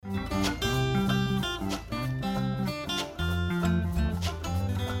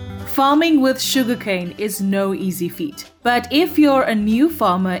Farming with sugarcane is no easy feat. But if you're a new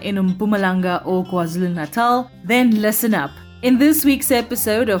farmer in Mpumalanga or KwaZulu-Natal, then listen up. In this week's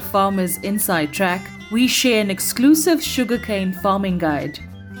episode of Farmers Inside Track, we share an exclusive sugarcane farming guide.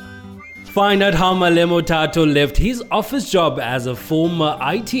 Find out how Malemo Tato left his office job as a former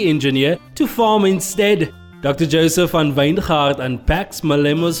IT engineer to farm instead. Dr. Joseph van Wijngaard unpacks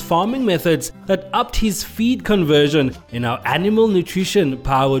Malemo's farming methods that upped his feed conversion in our animal nutrition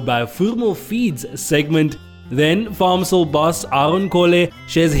powered by Furmo Feeds segment. Then FarmSol boss Aaron Kole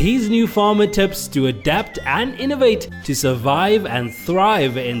shares his new farmer tips to adapt and innovate to survive and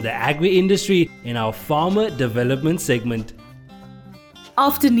thrive in the agri-industry in our farmer development segment.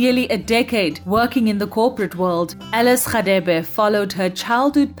 After nearly a decade working in the corporate world, Alice Khadebe followed her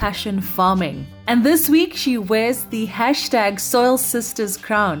childhood passion farming. And this week she wears the #Soil Sisters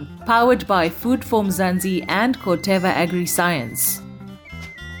crown, powered by Food for Mzansi and Corteva Agri-Science.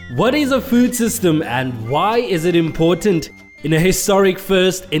 What is a food system and why is it important? In a historic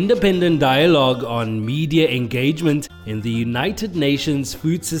first independent dialogue on media engagement in the United Nations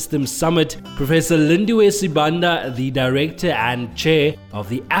Food Systems Summit, Professor Lindiwe Sibanda, the Director and Chair of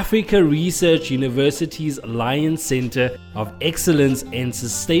the Africa Research University's Lions Center of Excellence in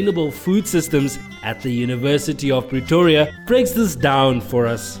Sustainable Food Systems at the University of Pretoria, breaks this down for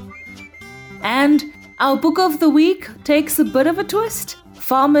us. And our book of the week takes a bit of a twist.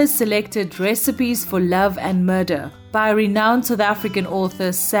 Farmers selected Recipes for Love and Murder by renowned South African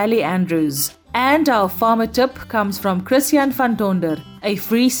author Sally Andrews. And our farmer tip comes from Christian van Tonder, a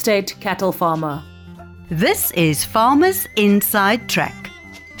Free State cattle farmer. This is Farmers Inside Track,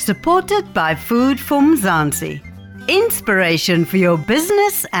 supported by Food for Mzansi. Inspiration for your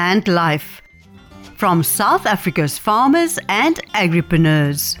business and life. From South Africa's farmers and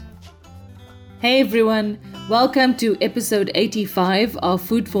agripreneurs. Hey everyone, welcome to episode 85 of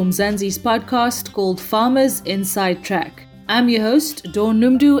Food for Mzansi's podcast called Farmers Inside Track. I'm your host, Dawn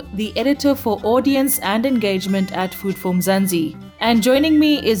Numdu, the editor for audience and engagement at Food for Mzansi. And joining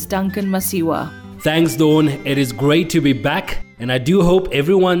me is Duncan Masiwa. Thanks, Dawn. It is great to be back. And I do hope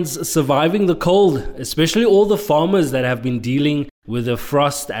everyone's surviving the cold, especially all the farmers that have been dealing with the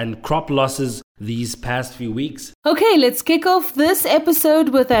frost and crop losses these past few weeks. Okay, let's kick off this episode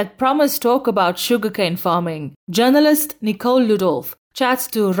with that promised talk about sugarcane farming. Journalist Nicole Ludolf chats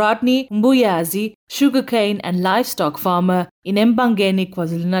to Rodney Mbuyazi, sugarcane and livestock farmer in Embangeni,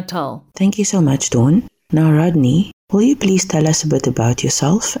 KwaZulu-Natal. Thank you so much, Dawn. Now, Rodney, will you please tell us a bit about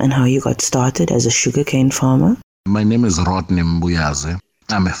yourself and how you got started as a sugarcane farmer? My name is Rodney Mbuyazi.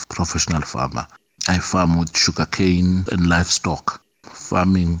 I'm a professional farmer. I farm with sugarcane and livestock,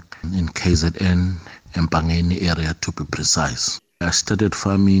 farming in KZN, Mpangeni area to be precise. I started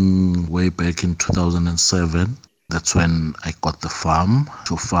farming way back in 2007. That's when I got the farm.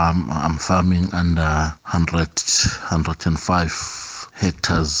 I'm farming under 105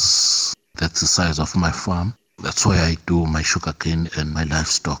 hectares. That's the size of my farm. That's why I do my sugarcane and my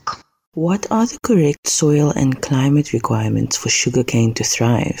livestock. What are the correct soil and climate requirements for sugarcane to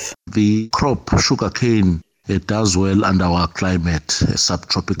thrive? The crop sugarcane, it does well under our climate, a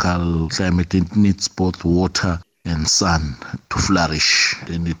subtropical climate. It needs both water and sun to flourish,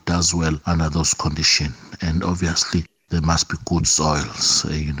 and it does well under those conditions. And obviously, there must be good soils.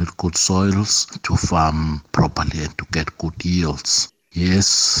 You need good soils to farm properly and to get good yields.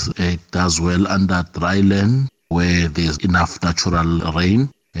 Yes, it does well under dry land where there's enough natural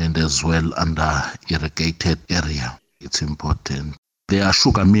rain, and as well under irrigated area. It's important. There are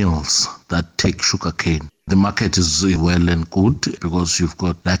sugar mills that take sugarcane. The market is well and good because you've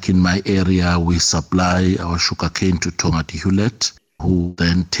got, like in my area, we supply our sugarcane to Tongati Hewlett, who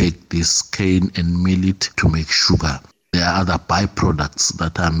then take this cane and mill it to make sugar. There are other byproducts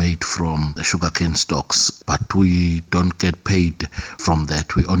that are made from the sugarcane stalks, but we don't get paid from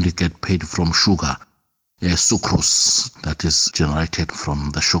that. We only get paid from sugar. Sucrose that is generated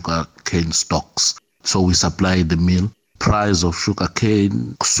from the sugarcane stalks. So we supply the mill. Price of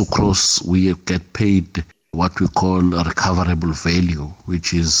sugarcane, sucrose, we get paid what we call a recoverable value,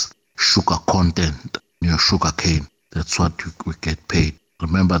 which is sugar content in your sugarcane. That's what we get paid.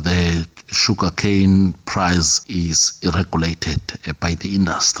 Remember, the sugarcane price is regulated by the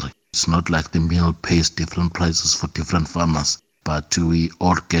industry. It's not like the mill pays different prices for different farmers, but we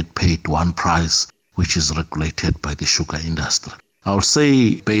all get paid one price, which is regulated by the sugar industry. I would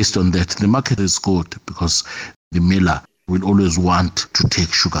say based on that, the market is good because the miller will always want to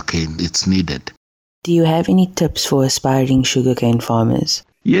take sugarcane. It's needed. Do you have any tips for aspiring sugarcane farmers?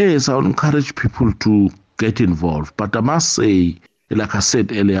 Yes, I would encourage people to get involved. But I must say, like I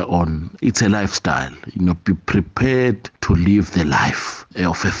said earlier on, it's a lifestyle. Be prepared to live the life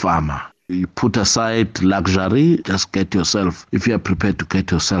of a farmer. You put aside luxury, just get yourself, if you are prepared to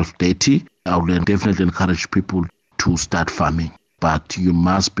get yourself dirty, I would definitely encourage people to start farming. But you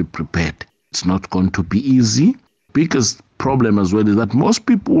must be prepared. It's not going to be easy. Biggest problem as well is that most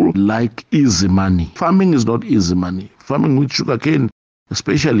people like easy money. Farming is not easy money. Farming with sugarcane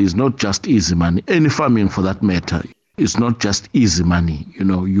especially is not just easy money. Any farming for that matter, it's not just easy money.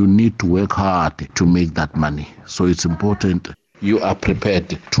 You need to work hard to make that money. So it's important you are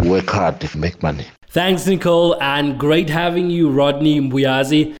prepared to work hard to make money. Thanks, Nicole, and great having you, Rodney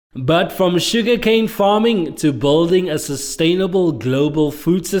Mbuyazi. But from sugarcane farming to building a sustainable global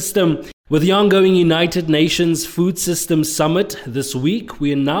food system, with the ongoing United Nations Food System Summit this week,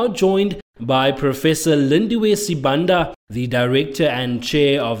 we are now joined by Professor Lindiwe Sibanda, the Director and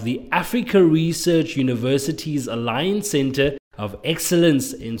Chair of the Africa Research University's Alliance Center of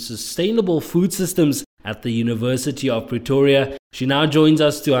Excellence in Sustainable Food Systems at the University of Pretoria. She now joins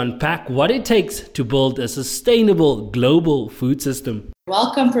us to unpack what it takes to build a sustainable global food system.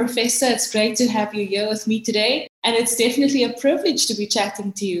 Welcome, Professor. It's great to have you here with me today. And it's definitely a privilege to be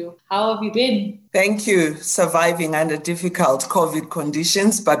chatting to you. How have you been? Thank you. Surviving under difficult COVID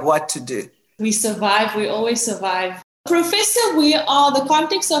conditions, but what to do? We survive. We always survive. Professor, the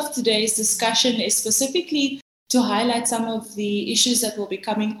context of today's discussion is specifically to highlight some of the issues that will be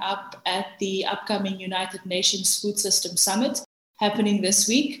coming up at the upcoming United Nations Food System Summit happening this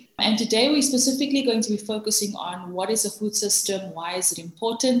week. And today we're specifically going to be focusing on what is a food system, why is it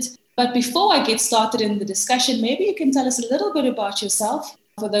important. But before I get started in the discussion, maybe you can tell us a little bit about yourself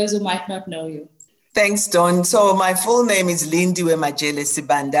for those who might not know you. Thanks, Dawn. So my full name is Lindiwe Majele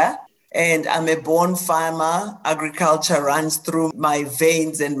Sibanda, and I'm a born farmer. Agriculture runs through my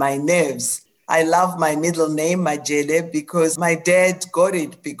veins and my nerves. I love my middle name, Majele, because my dad got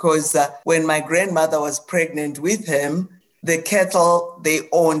it because when my grandmother was pregnant with him, the cattle they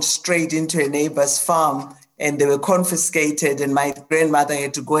owned strayed into a neighbor's farm and they were confiscated, and my grandmother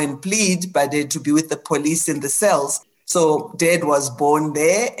had to go and plead, but had to be with the police in the cells. So dad was born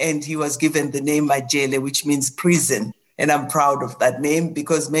there and he was given the name Majele, which means prison. And I'm proud of that name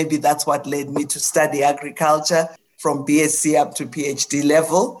because maybe that's what led me to study agriculture from BSc up to PhD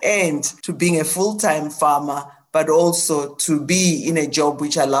level, and to being a full-time farmer, but also to be in a job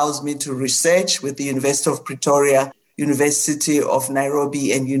which allows me to research with the University of Pretoria, University of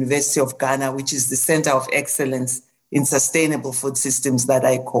Nairobi, and University of Ghana, which is the Center of Excellence in Sustainable Food Systems that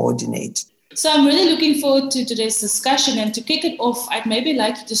I coordinate. So I'm really looking forward to today's discussion, and to kick it off, I'd maybe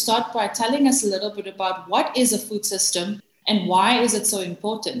like you to start by telling us a little bit about what is a food system and why is it so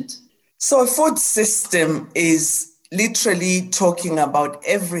important? So a food system is literally talking about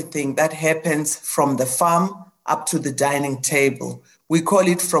everything that happens from the farm up to the dining table. We call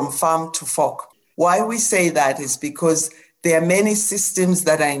it from farm to fork. Why we say that is because there are many systems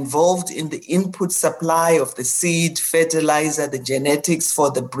that are involved in the input supply of the seed, fertilizer, the genetics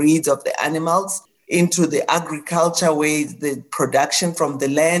for the breeds of the animals, into the agriculture way, the production from the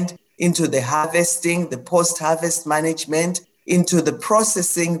land, into the harvesting, the post-harvest management, into the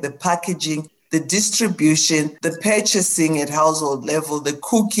processing, the packaging, the distribution, the purchasing at household level, the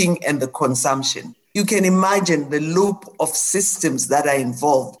cooking, and the consumption. You can imagine the loop of systems that are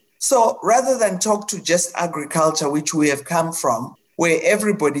involved. So rather than talk to just agriculture, which we have come from, where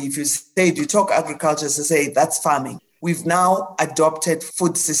everybody, if you talk agriculture, so say that's farming. We've now adopted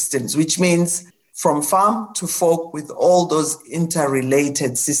food systems, which means from farm to fork with all those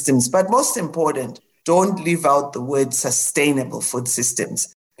interrelated systems. But most important, don't leave out the word sustainable food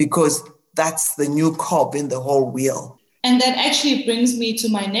systems, because that's the new cog in the whole wheel. And that actually brings me to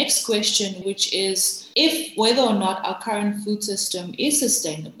my next question, which is whether or not our current food system is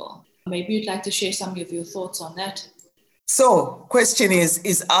sustainable. Maybe you'd like to share some of your thoughts on that. So, question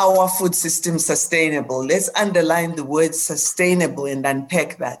is our food system sustainable? Let's underline the word sustainable and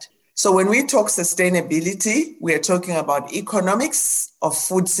unpack that. So when we talk sustainability, we are talking about economics of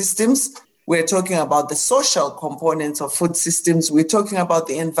food systems. We're talking about the social components of food systems. We're talking about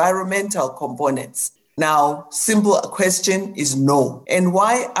the environmental components. Now, simple question is no. And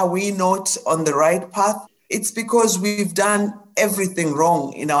why are we not on the right path? It's because we've done everything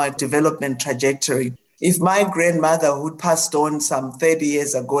wrong in our development trajectory. If my grandmother, who passed on some 30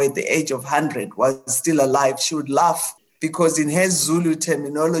 years ago at the age of 100, was still alive, she would laugh because in her Zulu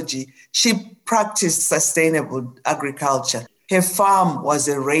terminology, she practiced sustainable agriculture. Her farm was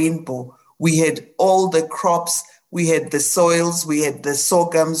a rainbow. We had all the crops, we had the soils, we had the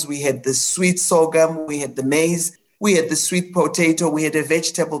sorghums, we had the sweet sorghum, we had the maize, we had the sweet potato, we had a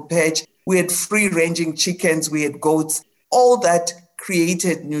vegetable patch, we had free-ranging chickens, we had goats. All that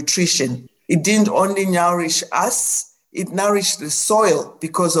created nutrition. It didn't only nourish us, it nourished the soil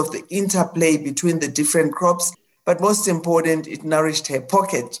because of the interplay between the different crops. But most important, it nourished her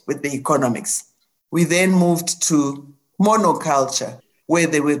pocket with the economics. We then moved to monoculture, where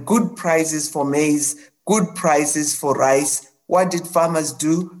there were good prices for maize, good prices for rice. What did farmers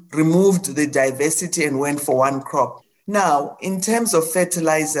do? Removed the diversity and went for one crop. Now, in terms of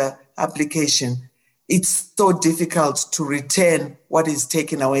fertilizer application, it's so difficult to return what is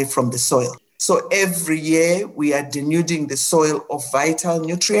taken away from the soil. So every year we are denuding the soil of vital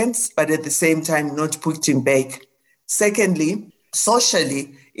nutrients, but at the same time not putting back. Secondly,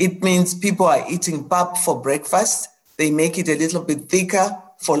 socially, it means people are eating pap for breakfast. They make it a little bit thicker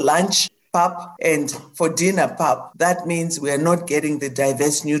for lunch, pap, and for dinner, pap. That means we are not getting the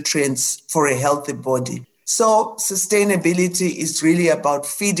diverse nutrients for a healthy body. So sustainability is really about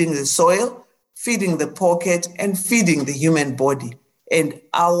feeding the soil, feeding the pocket, and feeding the human body. And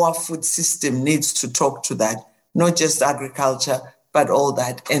our food system needs to talk to that, not just agriculture, but all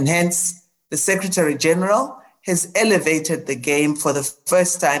that. And hence, the Secretary General has elevated the game for the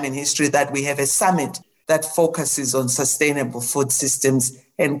first time in history that we have a summit that focuses on sustainable food systems.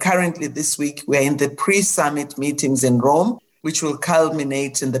 And currently this week, we're in the pre-summit meetings in Rome, which will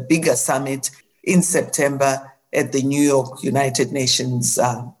culminate in the bigger summit in September at the New York United Nations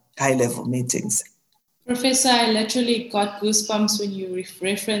high-level meetings. Professor, I literally got goosebumps when you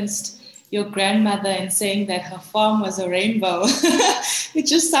referenced your grandmother and saying that her farm was a rainbow. It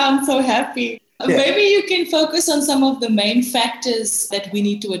just sounds so happy. Yeah. Maybe you can focus on some of the main factors that we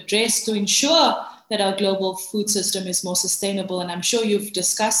need to address to ensure that our global food system is more sustainable. And I'm sure you've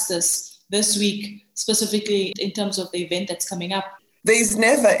discussed this week, specifically in terms of the event that's coming up. There is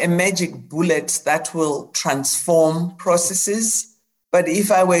never a magic bullet that will transform processes. But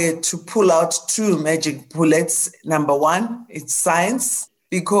if I were to pull out two magic bullets, number one, it's science,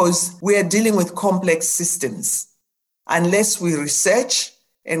 because we are dealing with complex systems. Unless we research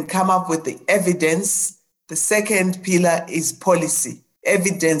and come up with the evidence, the second pillar is policy,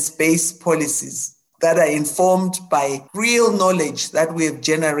 evidence-based policies that are informed by real knowledge that we have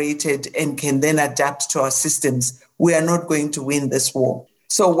generated and can then adapt to our systems. We are not going to win this war.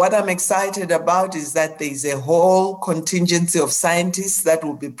 So what I'm excited about is that there's a whole contingency of scientists that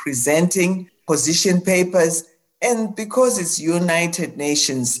will be presenting position papers. And because it's United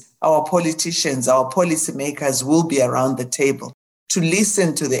Nations, our politicians, our policymakers will be around the table to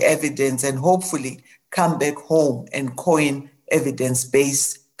listen to the evidence and hopefully come back home and coin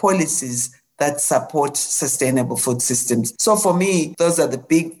evidence-based policies that support sustainable food systems. So for me, those are the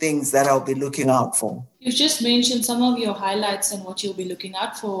big things that I'll be looking out for. You've just mentioned some of your highlights and what you'll be looking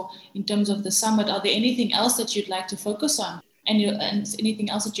out for in terms of the summit. Are there anything else that you'd like to focus on and anything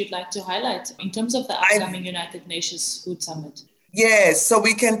else that you'd like to highlight in terms of the upcoming United Nations Food Summit? Yes, so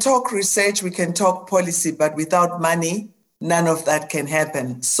we can talk research, we can talk policy, but without money, none of that can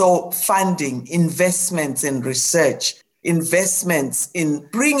happen. So funding, investments in research, investments in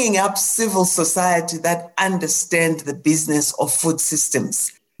bringing up civil society that understand the business of food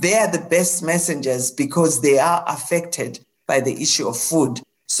systems. They are the best messengers because they are affected by the issue of food.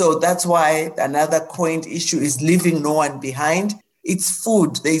 So that's why another coined issue is leaving no one behind. It's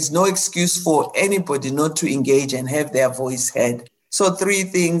food. There is no excuse for anybody not to engage and have their voice heard. So three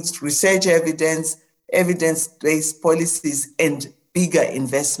things: research evidence, evidence-based policies, and bigger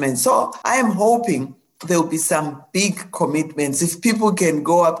investments. So I am hoping there'll be some big commitments. If people can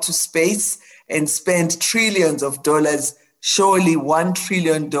go up to space and spend trillions of dollars, surely $1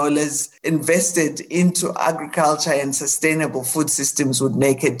 trillion invested into agriculture and sustainable food systems would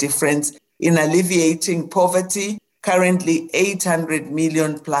make a difference in alleviating poverty. Currently, 800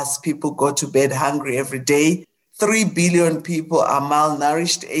 million plus people go to bed hungry every day. 3 billion people are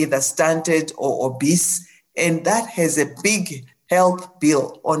malnourished, either stunted or obese. And that has a big health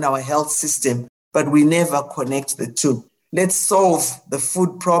bill on our health system, but we never connect the two. Let's solve the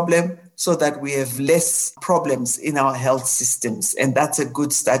food problem so that we have less problems in our health systems. And that's a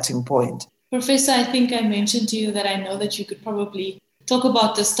good starting point. Professor, I think I mentioned to you that I know that you could probably talk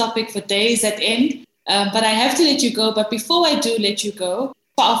about this topic for days at end, but I have to let you go. But before I do let you go,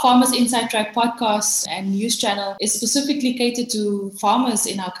 our Farmers Inside Track podcast and news channel is specifically catered to farmers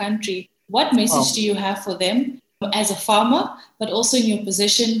in our country. What message do you have for them as a farmer, but also in your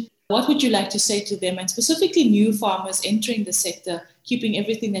position? What would you like to say to them, and specifically new farmers entering the sector, keeping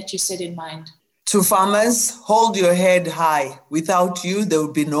everything that you said in mind? To farmers, hold your head high. Without you, there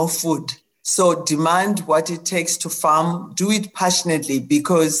will be no food. So demand what it takes to farm. Do it passionately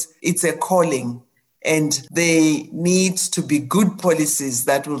because it's a calling. And there needs to be good policies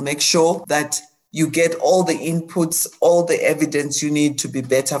that will make sure that you get all the inputs, all the evidence you need to be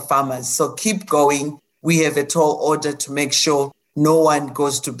better farmers. So keep going. We have a tall order to make sure no one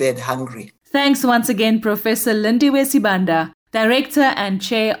goes to bed hungry. Thanks once again, Professor Lindiwe Sibanda, Director and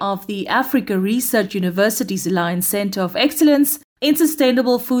Chair of the Africa Research University's Alliance Centre of Excellence in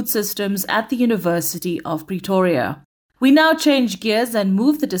Sustainable Food Systems at the University of Pretoria. We now change gears and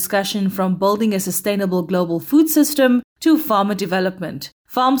move the discussion from building a sustainable global food system to farmer development.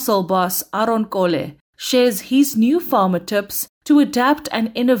 FarmSol boss Aaron Kole shares his new farmer tips to adapt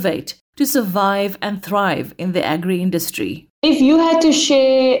and innovate to survive and thrive in the agri-industry. If you had to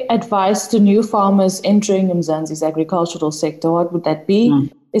share advice to new farmers entering Mzansi's agricultural sector, what would that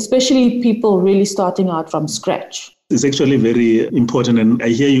be? Especially people really starting out from scratch. It's actually very important, and I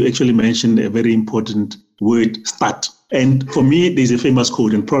hear you actually mention a very important word, start. And for me, there's a famous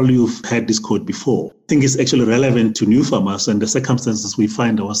quote, and probably you've heard this quote before. I think it's actually relevant to new farmers and the circumstances we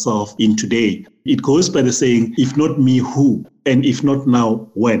find ourselves in today. It goes by the saying, if not me, who? And if not now,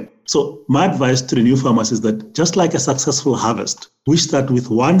 when? So my advice to the new farmers is that just like a successful harvest, we start with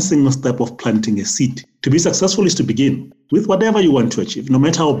one single step of planting a seed. To be successful is to begin with whatever you want to achieve, no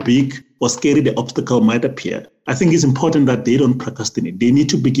matter how big or scary the obstacle might appear. I think it's important that they don't procrastinate. They need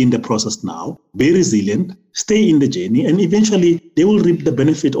to begin the process now, be resilient, stay in the journey, and eventually they will reap the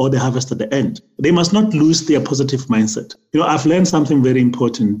benefit or the harvest at the end. They must not lose their positive mindset. I've learned something very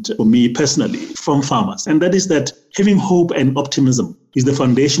important for me personally from farmers, and that is that having hope and optimism is the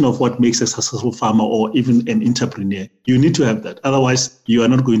foundation of what makes a successful farmer or even an entrepreneur. You need to have that. Otherwise, you are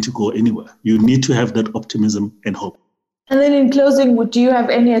not going to go anywhere. You need to have that optimism and hope. And then in closing, do you have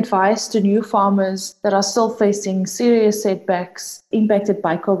any advice to new farmers that are still facing serious setbacks impacted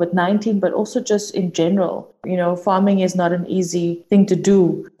by COVID-19, but also just in general? Farming is not an easy thing to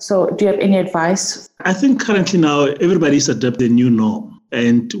do. So do you have any advice? I think currently now everybody's adapted the new norm.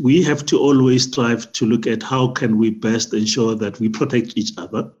 And we have to always strive to look at how can we best ensure that we protect each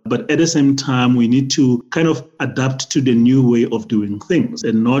other. But at the same time, we need to kind of adapt to the new way of doing things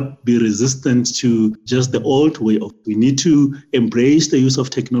and not be resistant to just the old way of. We need to embrace the use of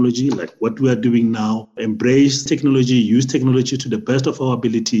technology like what we are doing now, embrace technology, use technology to the best of our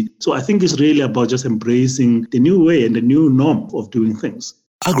ability. So I think it's really about just embracing the new way and the new norm of doing things.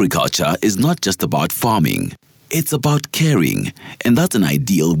 Agriculture is not just about farming. It's about caring, and that's an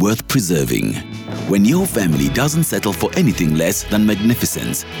ideal worth preserving. When your family doesn't settle for anything less than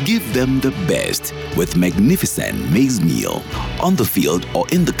magnificence, give them the best with Magnificent Maize Meal. On the field or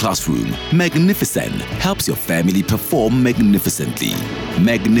in the classroom, Magnificent helps your family perform magnificently.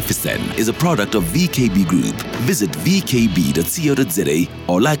 Magnificent is a product of VKB Group. Visit vkb.co.za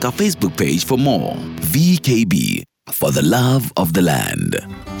or like our Facebook page for more. VKB, for the love of the land.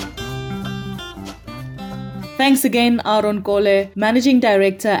 Thanks again, Aaron Kole, Managing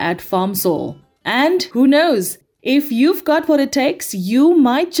Director at FarmSol. And who knows, if you've got what it takes, you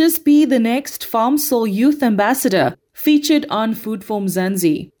might just be the next FarmSol Youth Ambassador featured on Food for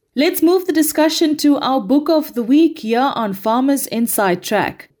Mzansi. Let's move the discussion to our Book of the Week here on Farmers Inside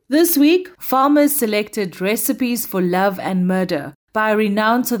Track. This week, farmers selected Recipes for Love and Murder by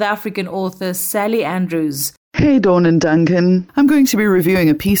renowned South African author Sally Andrews. Hey Dawn and Duncan, I'm going to be reviewing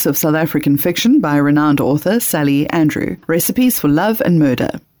a piece of South African fiction by renowned author Sally Andrews, Recipes for Love and Murder.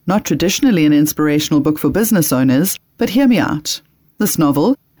 Not traditionally an inspirational book for business owners, but hear me out. This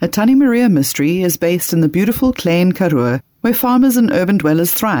novel, a Tannie Maria mystery, is based in the beautiful Klein Karoo, where farmers and urban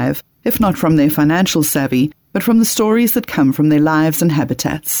dwellers thrive, if not from their financial savvy, but from the stories that come from their lives and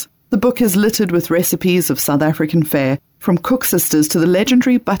habitats. The book is littered with recipes of South African fare, from Cook Sisters to the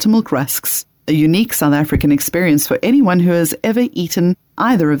legendary buttermilk rusks, a unique South African experience for anyone who has ever eaten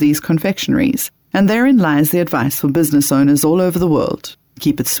either of these confectionaries. And therein lies the advice for business owners all over the world.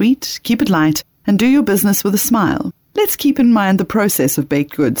 Keep it sweet, keep it light, and do your business with a smile. Let's keep in mind the process of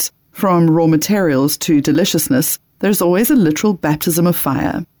baked goods. From raw materials to deliciousness, there's always a literal baptism of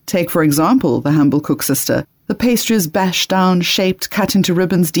fire. Take, for example, the humble Cook Sister. The pastry is bashed down, shaped, cut into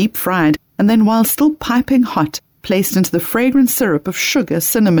ribbons, deep fried, and then while still piping hot, placed into the fragrant syrup of sugar,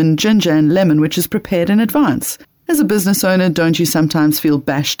 cinnamon, ginger, and lemon, which is prepared in advance. As a business owner, don't you sometimes feel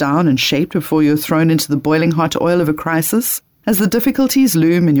bashed down and shaped before you're thrown into the boiling hot oil of a crisis? As the difficulties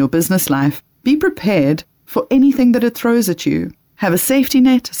loom in your business life, be prepared for anything that it throws at you. Have a safety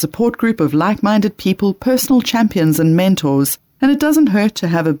net, a support group of like-minded people, personal champions and mentors, and it doesn't hurt to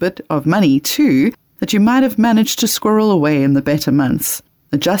have a bit of money, too, that you might have managed to squirrel away in the better months.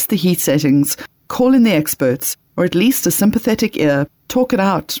 Adjust the heat settings, call in the experts, or at least a sympathetic ear, talk it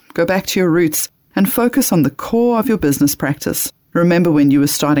out, go back to your roots, and focus on the core of your business practice. Remember when you were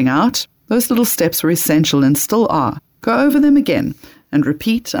starting out? Those little steps were essential and still are. Go over them again and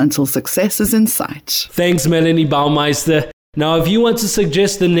repeat until success is in sight. Thanks, Melanie Baumeister. Now, if you want to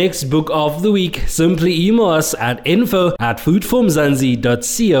suggest the next book of the week, simply email us at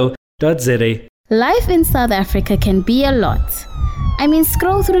info@foodformzansi.co.za. Life in South Africa can be a lot. I mean,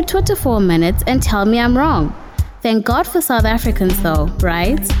 scroll through Twitter for a minute and tell me I'm wrong. Thank God for South Africans though,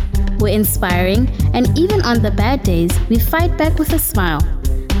 right? We're inspiring, and even on the bad days, we fight back with a smile.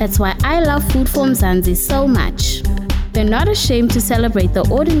 That's why I love Food for Mzansi so much. We're not ashamed to celebrate the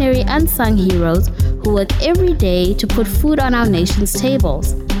ordinary unsung heroes who work every day to put food on our nation's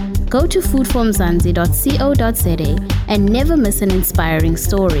tables. Go to foodformzansi.co.za and never miss an inspiring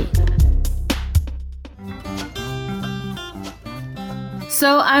story.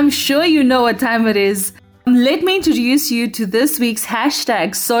 So I'm sure you know what time it is. Let me introduce you to this week's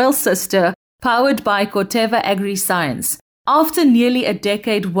hashtag Soil Sister, powered by Corteva Agri-Science. After nearly a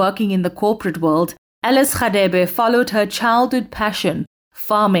decade working in the corporate world, Alice Radebe followed her childhood passion,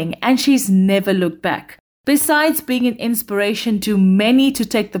 farming, and she's never looked back. Besides being an inspiration to many to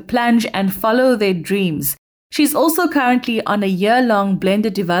take the plunge and follow their dreams, she's also currently on a year-long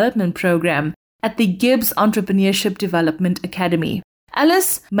blended development program at the Gibbs Entrepreneurship Development Academy.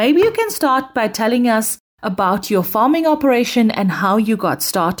 Alice, maybe you can start by telling us about your farming operation and how you got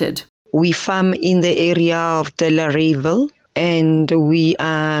started. We farm in the area of Delareyville, and we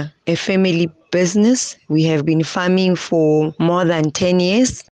are a family business. We have been farming for more than 10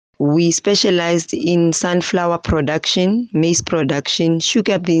 years. We specialized in sunflower production, maize production,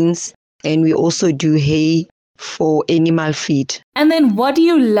 sugar beans, and we also do hay for animal feed. And then what do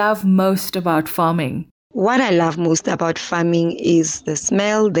you love most about farming? What I love most about farming is the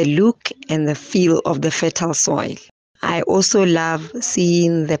smell, the look, and the feel of the fertile soil. I also love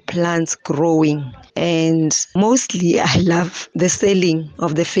seeing the plants growing, and mostly I love the selling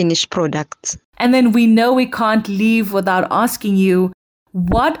of the finished products. And then we know we can't leave without asking you,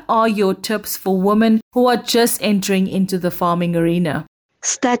 what are your tips for women who are just entering into the farming arena?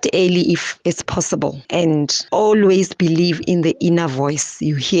 Start early if it's possible, and always believe in the inner voice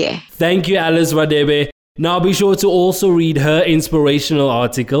you hear. Thank you, Alice Radebe. Now be sure to also read her inspirational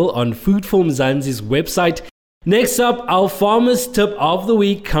article on Food for Mzansi's website. Next up, our farmer's tip of the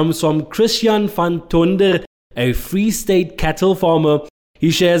week comes from Christian van Tonder, a Free State cattle farmer.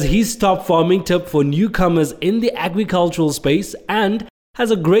 He shares his top farming tip for newcomers in the agricultural space and has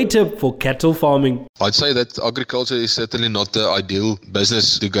a great tip for cattle farming. I'd say that agriculture is certainly not the ideal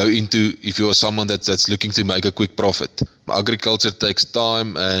business to go into if you're someone that's looking to make a quick profit. Agriculture takes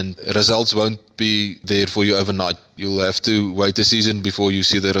time and results won't be there for you overnight. You'll have to wait a season before you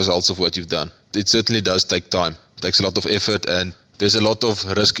see the results of what you've done. It certainly does take time. It takes a lot of effort and there's a lot of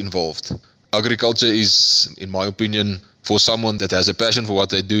risk involved. Agriculture is, in my opinion, for someone that has a passion for what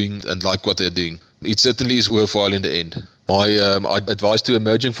they're doing and like what they're doing. It certainly is worthwhile in the end. My advice to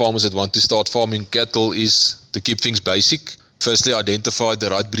emerging farmers that want to start farming cattle is to keep things basic. Firstly, identify the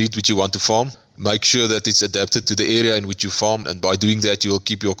right breed which you want to farm. Make sure that it's adapted to the area in which you farm, and by doing that, you will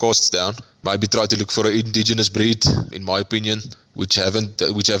keep your costs down. Maybe try to look for an indigenous breed, in my opinion, which have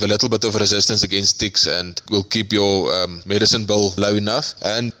a little bit of resistance against ticks and will keep your medicine bill low enough.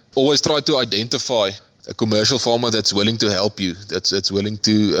 And always try to identify a commercial farmer that's willing to help you, that's willing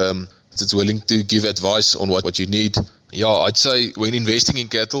to give advice on what you need. Yeah, I'd say when investing in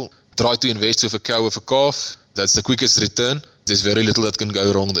cattle, try to invest with a cow, with a calf. That's the quickest return. There's very little that can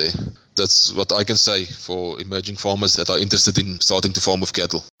go wrong there. That's what I can say for emerging farmers that are interested in starting to farm with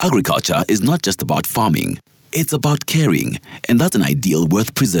cattle. Agriculture is not just about farming. It's about caring, and that's an ideal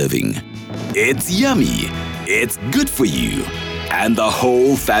worth preserving. It's yummy. It's good for you. And the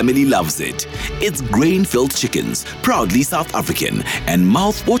whole family loves it. It's grain-filled chickens, proudly South African and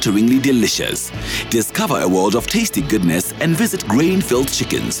mouth-wateringly delicious. Discover a world of tasty goodness and visit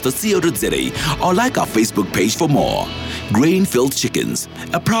grainfilledchickens.co.za or like our Facebook page for more. Grain-filled chickens,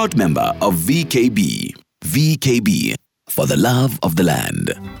 a proud member of VKB. VKB, for the love of the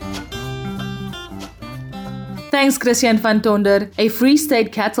land. Thanks, Christian van Tonder, a Free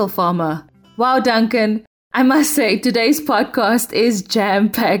State cattle farmer. Wow, Duncan. I must say, today's podcast is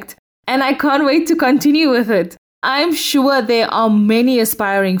jam-packed, and I can't wait to continue with it. I'm sure there are many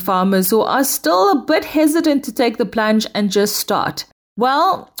aspiring farmers who are still a bit hesitant to take the plunge and just start.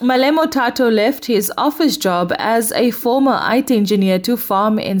 Well, Malemo Tato left his office job as a former IT engineer to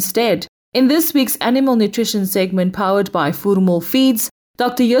farm instead. In this week's Animal Nutrition segment powered by Voermol Feeds,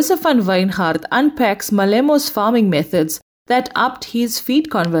 Dr. Joseph van Wijngaard unpacks Malemo's farming methods that upped his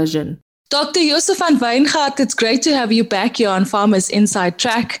feed conversion. Dr. Joseph van Wijngaard, it's great to have you back here on Farmers Inside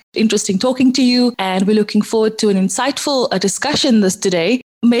Track. Interesting talking to you, and we're looking forward to an insightful discussion today.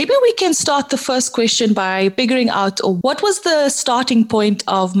 Maybe we can start the first question by figuring out what was the starting point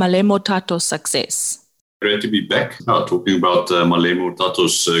of Malemo Thato's success? Great to be back talking about Malemo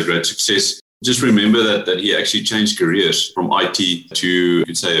Thato's great success. Just remember that he actually changed careers from IT to, you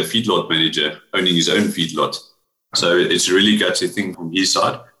could say, a feedlot manager, owning his own feedlot. So it's a really gutsy thing from his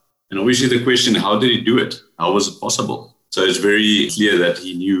side. And obviously the question, how did he do it? How was it possible? So it's very clear that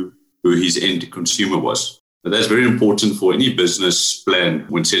he knew who his end consumer was. But that's very important for any business plan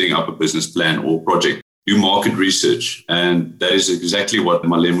when setting up a business plan or project. Do market research. And that is exactly what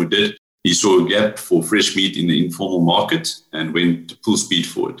Malemo did. He saw a gap for fresh meat in the informal market and went full speed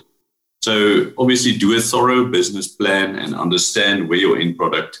for it. So obviously do a thorough business plan and understand where your end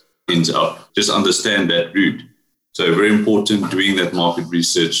product ends up. Just understand that route. So very important doing that market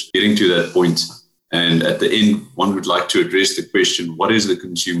research, getting to that point. And at the end, one would like to address the question, what is the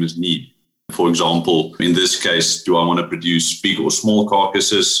consumer's need? For example, in this case, do I want to produce big or small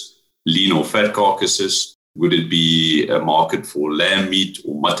carcasses, lean or fat carcasses? Would it be a market for lamb meat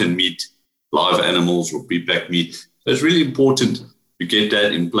or mutton meat, live animals or pre-packed meat? So it's really important to get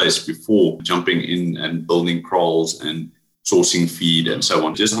that in place before jumping in and building kraals and sourcing feed and so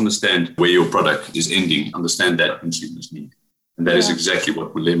on. Just understand where your product is ending, understand that consumer's need. And that is exactly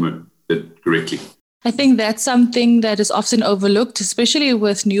what Malemo did correctly. I think that's something that is often overlooked, especially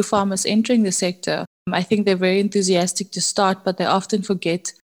with new farmers entering the sector. I think they're very enthusiastic to start, but they often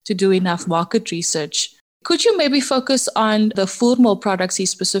forget to do enough market research. Could you maybe focus on the Voermol products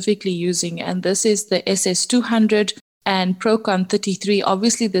he's specifically using? And this is the SS200 and Procon 33.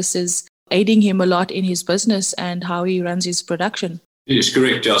 Obviously, this is aiding him a lot in his business and how he runs his production. Yes,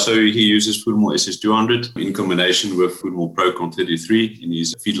 correct. Yeah, so he uses Voermol SS200 in combination with Voermol Procon 33 in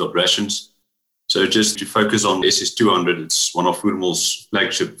his feedlot rations. So just to focus on SS200, it's one of Voermol's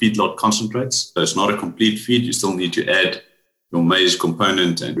flagship feedlot concentrates. So it's not a complete feed. You still need to add your maize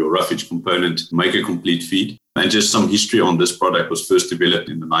component and your roughage component to make a complete feed. And just some history on this product was first developed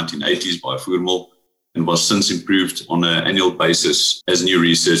in the 1980s by Voermol and was since improved on an annual basis as new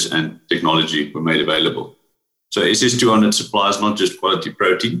research and technology were made available. So SS200 supplies not just quality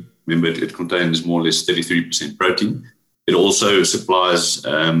protein. Remember, it contains more or less 33% protein. It also supplies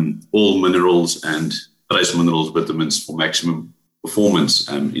all minerals and trace minerals, vitamins for maximum performance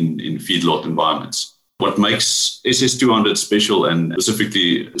in feedlot environments. What makes SS200 special and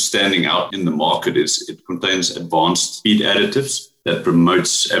specifically standing out in the market is it contains advanced feed additives that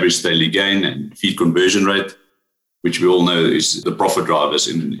promotes average daily gain and feed conversion rate, which we all know is the profit drivers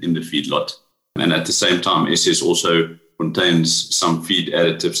in the feedlot. And at the same time, SS also contains some feed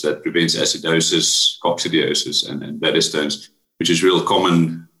additives that prevents acidosis, coccidiosis, and bladder stones, which is real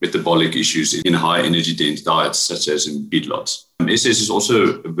common metabolic issues in high energy dense diets, such as in feedlots. SS is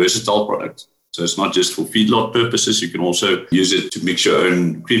also a versatile product. So it's not just for feedlot purposes. You can also use it to mix your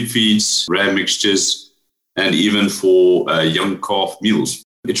own creep feeds, ram mixtures, and even for young calf meals.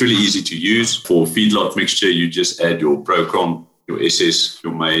 It's really easy to use. For feedlot mixture, you just add your Procon, your SS,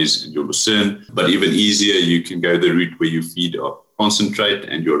 your maize, and your lucerne. But even easier, you can go the route where you feed a concentrate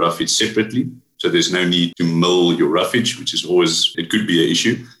and your roughage separately. So there's no need to mill your roughage, which is always, it could be an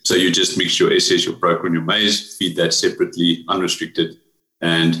issue. So you just mix your SS, your Procon, your maize, feed that separately, unrestricted.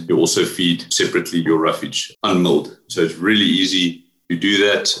 And you also feed separately your roughage, unmilled. So it's really easy to do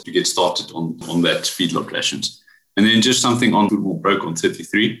that, to get started on that feedlot rations. And then just something on Voermol Procon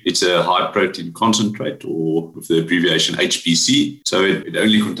 33. It's a high protein concentrate, or with the abbreviation HPC. So it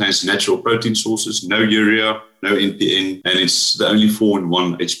only contains natural protein sources, no urea, no NPN, and it's the only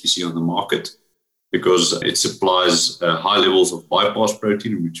 4-in-1 HPC on the market because it supplies high levels of bypass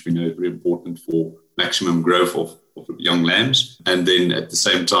protein, which we know is very important for maximum growth of young lambs. And then at the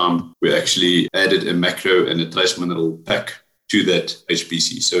same time, we actually added a macro and a trace mineral pack to that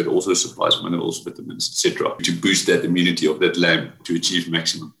HPC. So it also supplies minerals, vitamins, etc., to boost that immunity of that lamb to achieve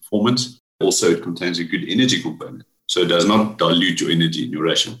maximum performance. Also, it contains a good energy component. So it does not dilute your energy in your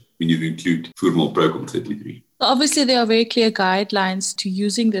ration when you include Voermol Procon 33. Obviously, there are very clear guidelines to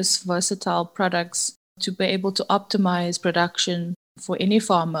using these versatile products to be able to optimize production for any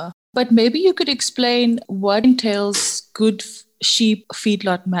farmer. But maybe you could explain what entails good sheep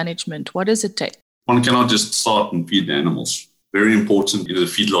feedlot management. What does it take? One cannot just start and feed the animals. Very important in the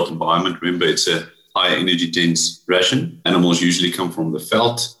feedlot environment. Remember, it's a high energy dense ration. Animals usually come from the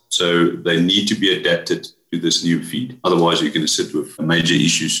veld, so they need to be adapted to this new feed. Otherwise, you're going to sit with major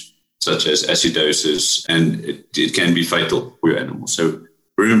issues such as acidosis, and it can be fatal for your animals. So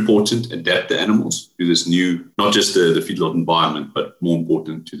very important, adapt the animals to this new, not just the feedlot environment, but more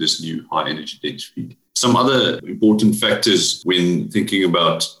important to this new high energy dense feed. Some other important factors when thinking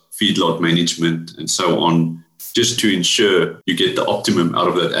about feedlot management and so on just to ensure you get the optimum out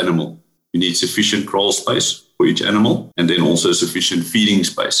of that animal. You need sufficient crawl space for each animal and then also sufficient feeding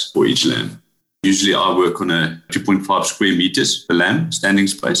space for each lamb. Usually I work on a 2.5 square meters per lamb standing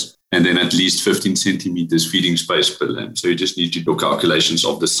space and then at least 15 centimeters feeding space per lamb. So you just need to do calculations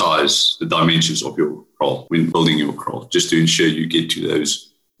of the size, the dimensions of your kraal when building your kraal, just to ensure you get to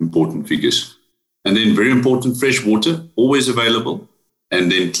those important figures. And then very important, fresh water, always available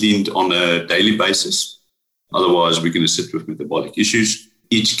and then cleaned on a daily basis. Otherwise, we're going to sit with metabolic issues.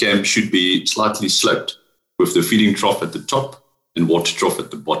 Each camp should be slightly sloped with the feeding trough at the top and water trough at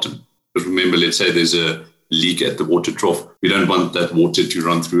the bottom. But remember, let's say there's a leak at the water trough. We don't want that water to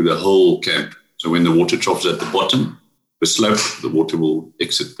run through the whole camp. So when the water trough is at the bottom, the slope, the water will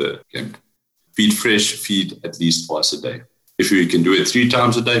exit the camp. Feed fresh, feed at least twice a day. If you can do it 3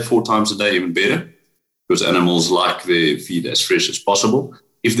 times a day, 4 times a day, even better, because animals like their feed as fresh as possible.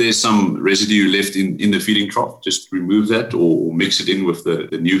 If there's some residue left in the feeding trough, just remove that or mix it in with the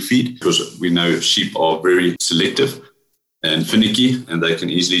new feed, because we know sheep are very selective and finicky and they can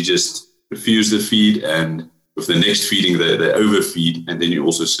easily just refuse the feed, and with the next feeding they overfeed, and then you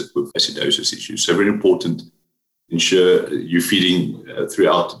also sit with acidosis issues. So very important, ensure you're feeding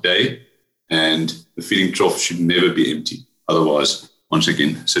throughout the day and the feeding trough should never be empty. Otherwise, once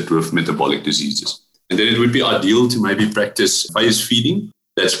again, sit with metabolic diseases. And then it would be ideal to maybe practice phase feeding.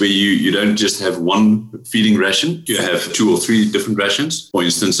 That's where you don't just have one feeding ration. You have 2 or 3 different rations. For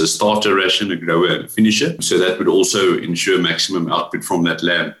instance, a starter ration, a grower, and a finisher. So that would also ensure maximum output from that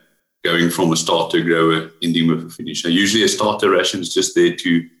lamb, going from a starter, grower, ending with a finisher. Usually a starter ration is just there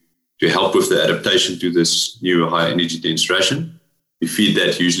to help with the adaptation to this new high energy dense ration. We feed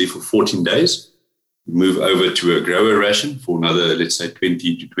that usually for 14 days. We move over to a grower ration for another, let's say,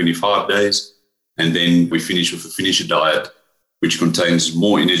 20 to 25 days. And then we finish with a finisher diet, which contains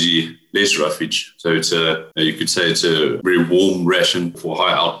more energy, less roughage. So you could say it's a very warm ration for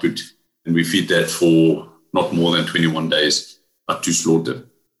high output. And we feed that for not more than 21 days up to slaughter.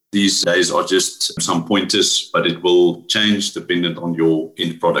 These days are just some pointers, but it will change dependent on your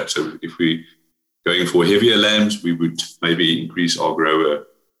end product. So if we're going for heavier lambs, we would maybe increase our grower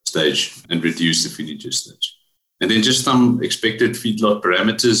stage and reduce the finisher stage. And then just some expected feedlot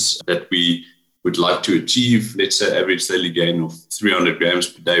parameters that we would like to achieve. Let's say average daily gain of 300 grams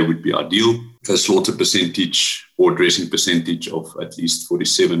per day would be ideal. A slaughter percentage or dressing percentage of at least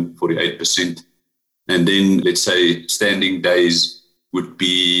 47, 48%. And then let's say standing days would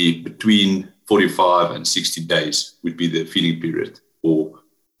be between 45 and 60 days would be the feeding period for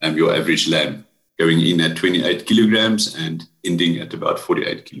your average lamb, going in at 28 kilograms and ending at about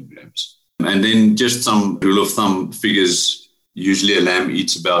 48 kilograms. And then just some rule of thumb figures. Usually a lamb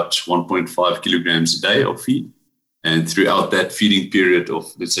eats about 1.5 kilograms a day of feed. And throughout that feeding period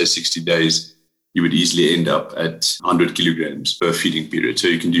of, let's say, 60 days, you would easily end up at 100 kilograms per feeding period. So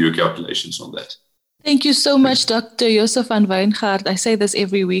you can do your calculations on that. Thank you so much, Dr. Joseph van Wijngaard. I say this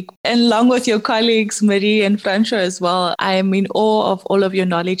every week. And along with your colleagues, Marie and Francois as well, I am in awe of all of your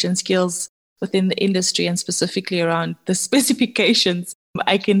knowledge and skills within the industry and specifically around the specifications.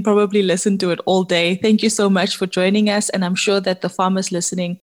 I can probably listen to it all day. Thank you so much for joining us. And I'm sure that the farmers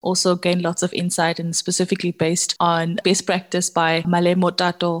listening also gain lots of insight, and specifically based on best practice by Malemo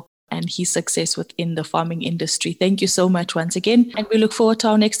Tato and his success within the farming industry. Thank you so much once again. And we look forward to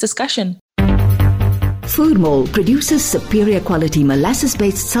our next discussion. Foodmall produces superior quality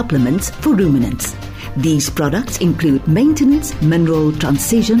molasses-based supplements for ruminants. These products include maintenance, mineral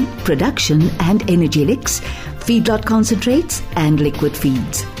transition, production and energy licks, feedlot concentrates and liquid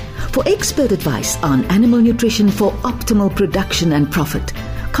feeds. For expert advice on animal nutrition for optimal production and profit,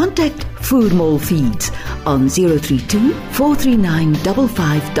 contact Foodmall Feeds on 032 439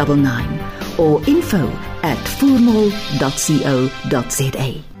 5599 or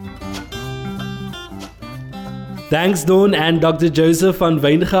info@foodmall.co.za. Thanks, Dawn and Dr. Joseph van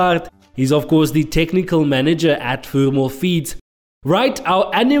Wijngaard. He's, of course, the technical manager at Foodmall Feeds. Right, our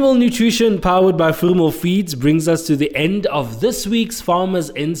animal nutrition powered by Foodmall Feeds brings us to the end of this week's Farmers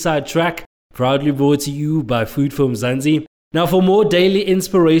Inside Track, proudly brought to you by Food for Mzansi. Now, for more daily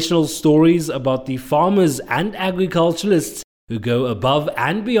inspirational stories about the farmers and agriculturalists who go above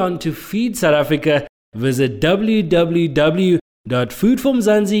and beyond to feed South Africa, visit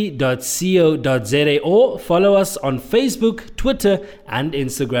www.foodformzansi.co.za or follow us on Facebook, Twitter, and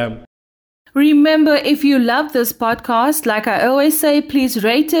Instagram. Remember, if you love this podcast, like I always say, please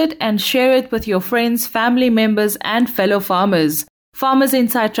rate it and share it with your friends, family members, and fellow farmers. Farmers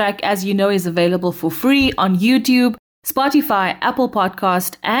Inside Track, as you know, is available for free on YouTube, Spotify, Apple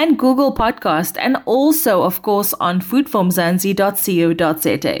Podcast, and Google Podcast, and also, of course, on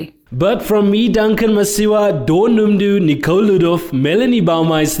foodformzansi.co.za. But from me, Duncan Masiwa, Dawn Numdu, Nicole Ludov, Melanie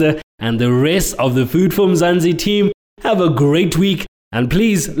Baumeister, and the rest of the Food for Mzansi team, have a great week. And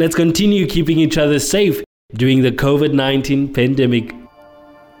please, let's continue keeping each other safe during the COVID-19 pandemic.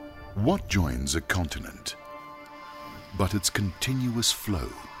 What joins a continent but its continuous flow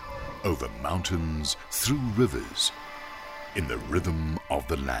over mountains, through rivers, in the rhythm of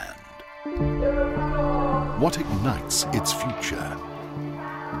the land? What ignites its future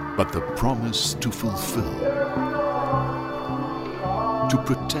but the promise to fulfill, to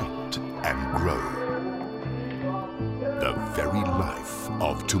protect and grow the very life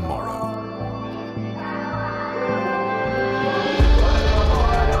of tomorrow?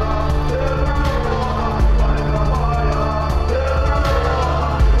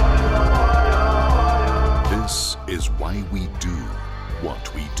 This is why we do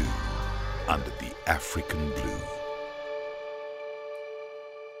what we do under the African blue.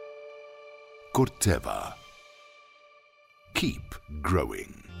 Corteva. Keep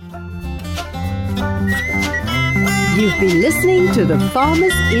growing. You've been listening to the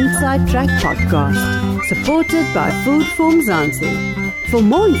Farmers Inside Track podcast, supported by Food for Mzansi. For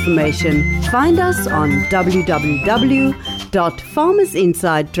more information, find us on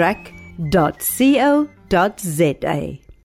www.farmersinsidetrack.co.za.